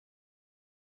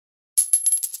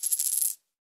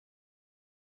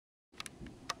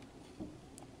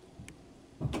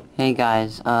Hey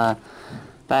guys,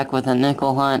 back with a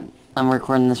nickel hunt. I'm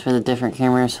recording this with a different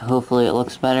camera, so hopefully it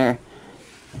looks better.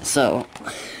 So,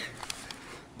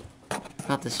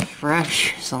 got this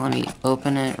fresh, so let me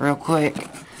open it real quick,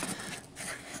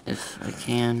 if I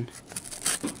can.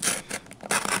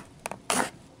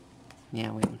 Yeah,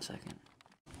 wait 1 second.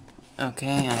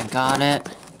 Okay, I got it.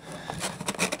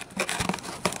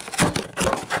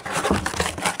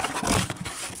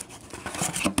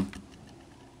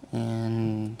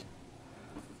 And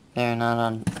they're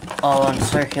not all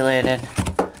uncirculated,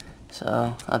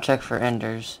 so I'll check for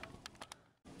enders.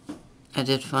 I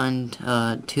did find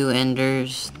 2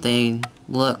 enders. They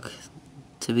look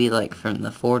to be like from the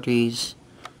 40s,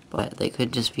 but they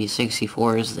could just be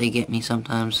 64s. They get me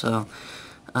sometimes, so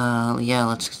yeah,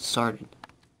 let's get started.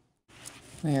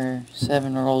 We're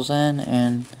 7 rolls in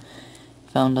and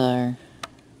found our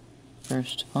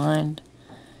first find.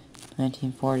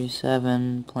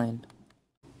 1947 plane.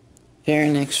 Very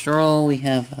next roll we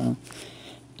have a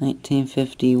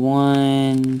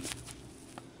 1951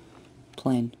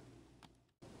 plane.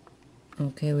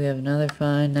 Okay, we have another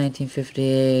find,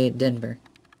 1958 Denver.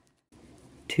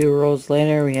 2 rolls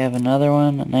later we have another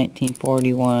one, a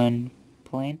 1941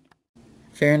 plane.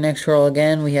 Very next roll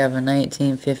again we have a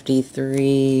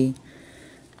 1953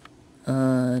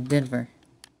 Denver.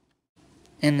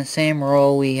 In the same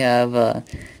roll we have a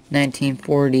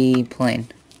 1940 plane.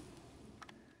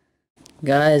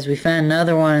 Guys, we found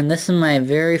another one, and this is my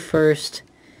very first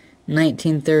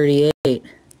 1938. Let's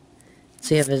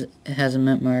see if it has a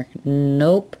mint mark.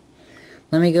 Nope.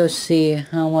 Let me go see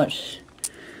how much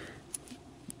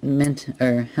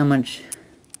how much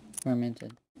were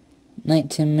minted.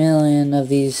 19 million of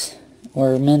these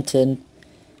were minted.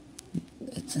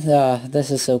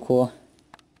 This is so cool.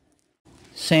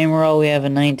 Same roll, we have a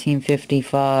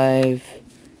 1955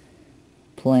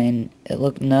 plane.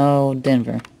 No,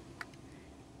 Denver.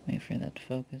 Wait for that to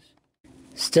focus.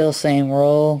 Still same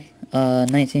roll,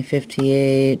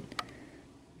 1958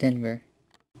 Denver.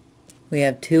 We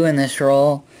have 2 in this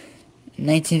roll,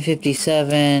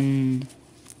 1957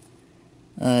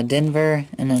 Denver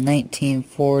and a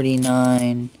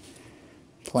 1949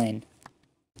 plane.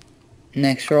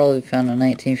 Next roll we found a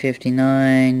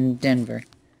 1959 Denver.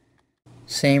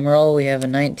 Same roll, we have a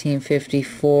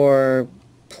 1954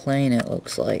 plane, it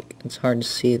looks like. It's hard to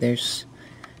see, there's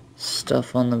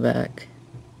stuff on the back.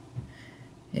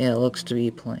 Yeah, it looks to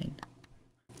be plane.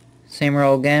 Same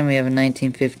roll again, we have a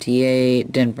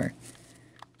 1958 Denver.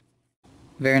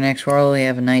 Very next roll, we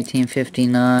have a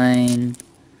 1959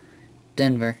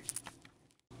 Denver.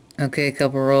 Okay, a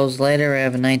couple rolls later, we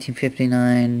have a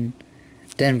 1959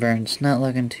 Denver, and it's not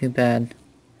looking too bad.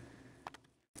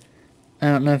 I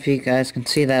don't know if you guys can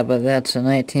see that, but that's a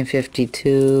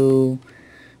 1952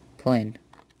 plane.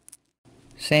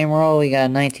 Same roll, we got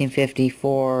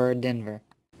 1954 Denver.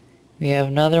 We have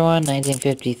another one,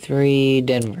 1953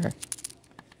 Denver.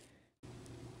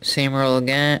 Same roll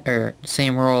again,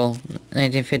 same roll,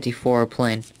 1954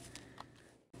 plane.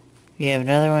 We have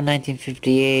another one,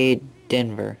 1958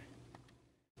 Denver.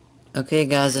 Okay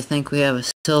guys, I think we have a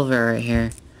silver right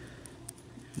here.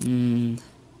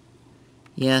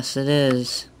 Yes, it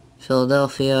is.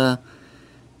 Philadelphia,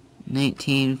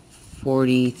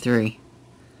 1943.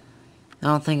 I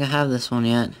don't think I have this one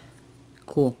yet.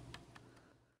 Cool.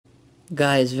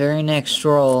 Guys, very next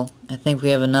roll, I think we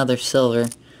have another silver.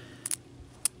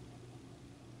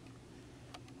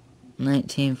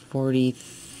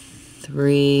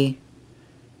 1943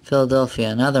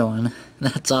 Philadelphia, another one.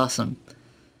 That's awesome.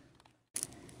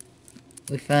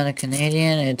 We found a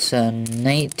Canadian, it's a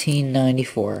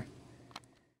 1994.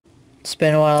 It's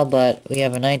been a while, but we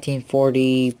have a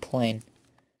 1940 plane.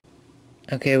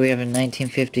 Okay, we have a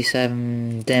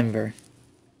 1957 Denver.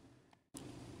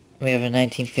 We have a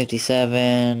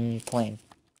 1957 plane.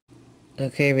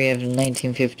 Okay, we have a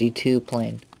 1952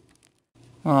 plane.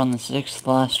 We're on the 6th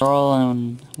last roll,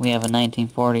 and we have a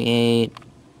 1948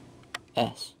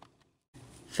 S.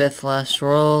 5th last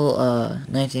roll,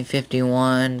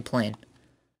 1951 plane.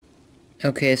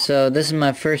 Okay, so this is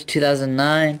my first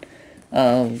 2009.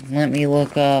 Let me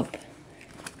look up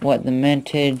what the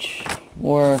mintage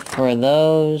were for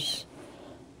those.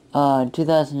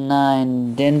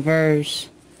 2009 Denvers,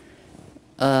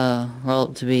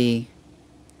 well, to be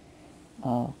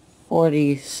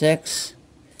 46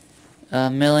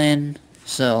 million,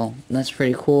 so that's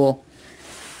pretty cool.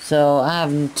 So I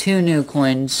have 2 new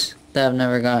coins that I've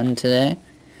never gotten today,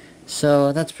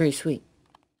 so that's pretty sweet.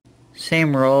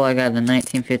 Same roll, I got the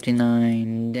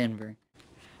 1959 Denver.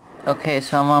 Okay,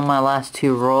 so I'm on my last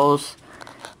 2 rolls,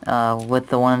 with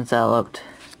the ones that looked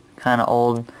kind of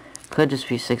old. Could just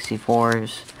be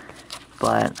 64s.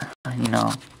 but, you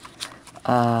know,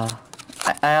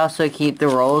 I also keep the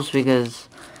rolls because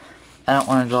I don't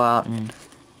want to go out and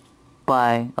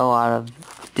buy a lot of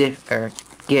or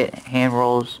get hand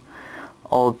rolls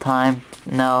all the time.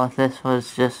 No, this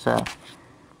was just a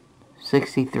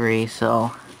 63,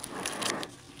 so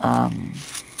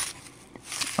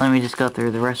let me just go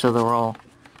through the rest of the roll.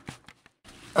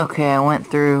 Okay, I went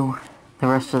through the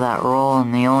rest of that roll,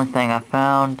 and the only thing I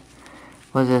found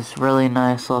was this really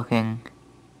nice looking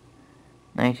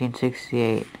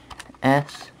 1968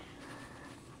 S.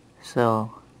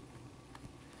 So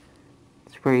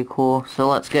it's pretty cool. So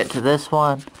let's get to this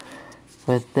one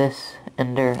with this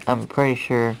ender. I'm pretty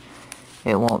sure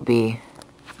it won't be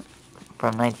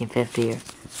from 1950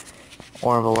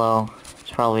 or below.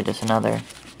 It's probably just another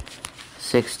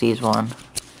 60s one.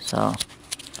 So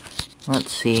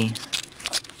let's see.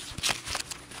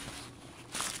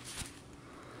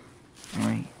 Let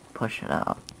me push it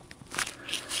out.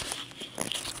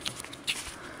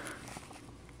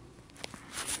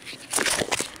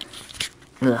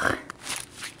 Ugh,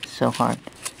 so hard.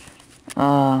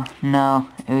 No,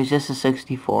 it was just a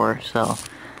 64, so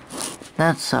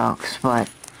that sucks, but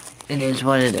it is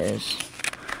what it is.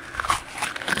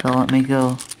 So let me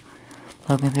go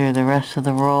looking through the rest of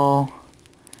the roll,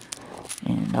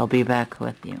 and I'll be back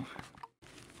with you.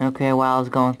 Okay, while I was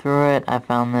going through it, I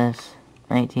found this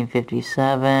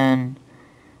 1957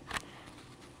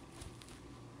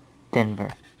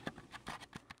 Denver.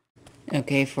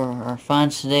 Okay, for our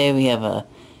finds today, we have a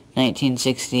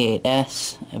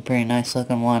 1968S, a pretty nice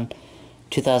looking one,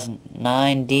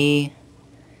 2009D.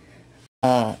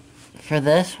 For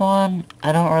this one,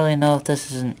 I don't really know if this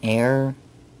is an error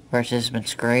or it's just been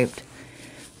scraped.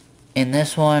 In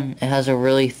this one, it has a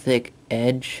really thick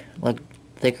edge, like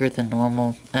thicker than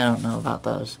normal. I don't know about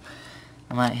those.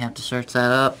 I might have to search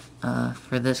that up.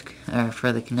 For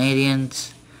the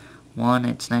Canadians, one,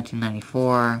 it's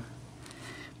 1994.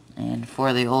 And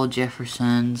for the old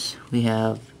Jeffersons, we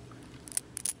have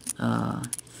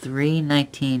 3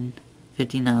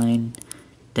 1959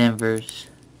 Denvers,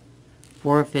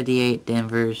 4 58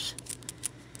 Denvers,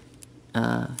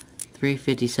 3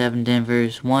 57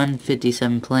 Denvers, 1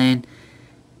 57 plane,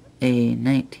 a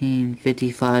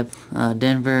 1955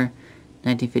 Denver,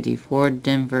 1954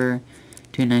 Denver,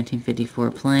 2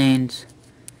 1954 planes,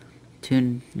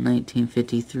 2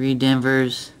 1953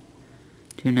 Denvers,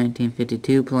 2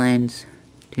 1952 planes,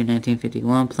 2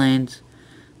 1951 planes,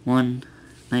 1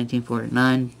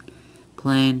 1949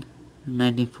 plane,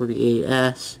 1948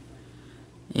 S,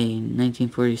 a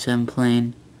 1947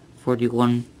 plane,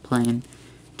 41 plane,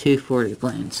 2 40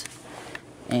 planes.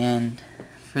 And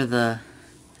for the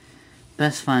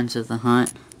best finds of the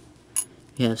hunt,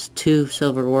 we have 2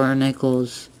 Silver War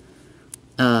nickels,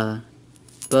 both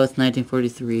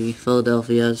 1943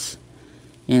 Philadelphia's,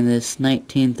 and this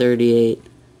 1938.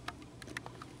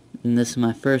 And this is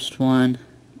my first one,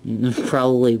 and it'll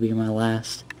probably be my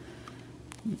last.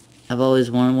 I've always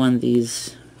wanted one of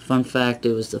these. Fun fact,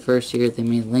 it was the first year they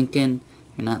made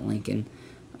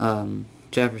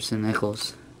Jefferson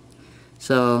nickels.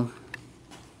 So,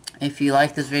 if you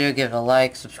like this video, give it a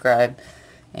like, subscribe,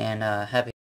 and happy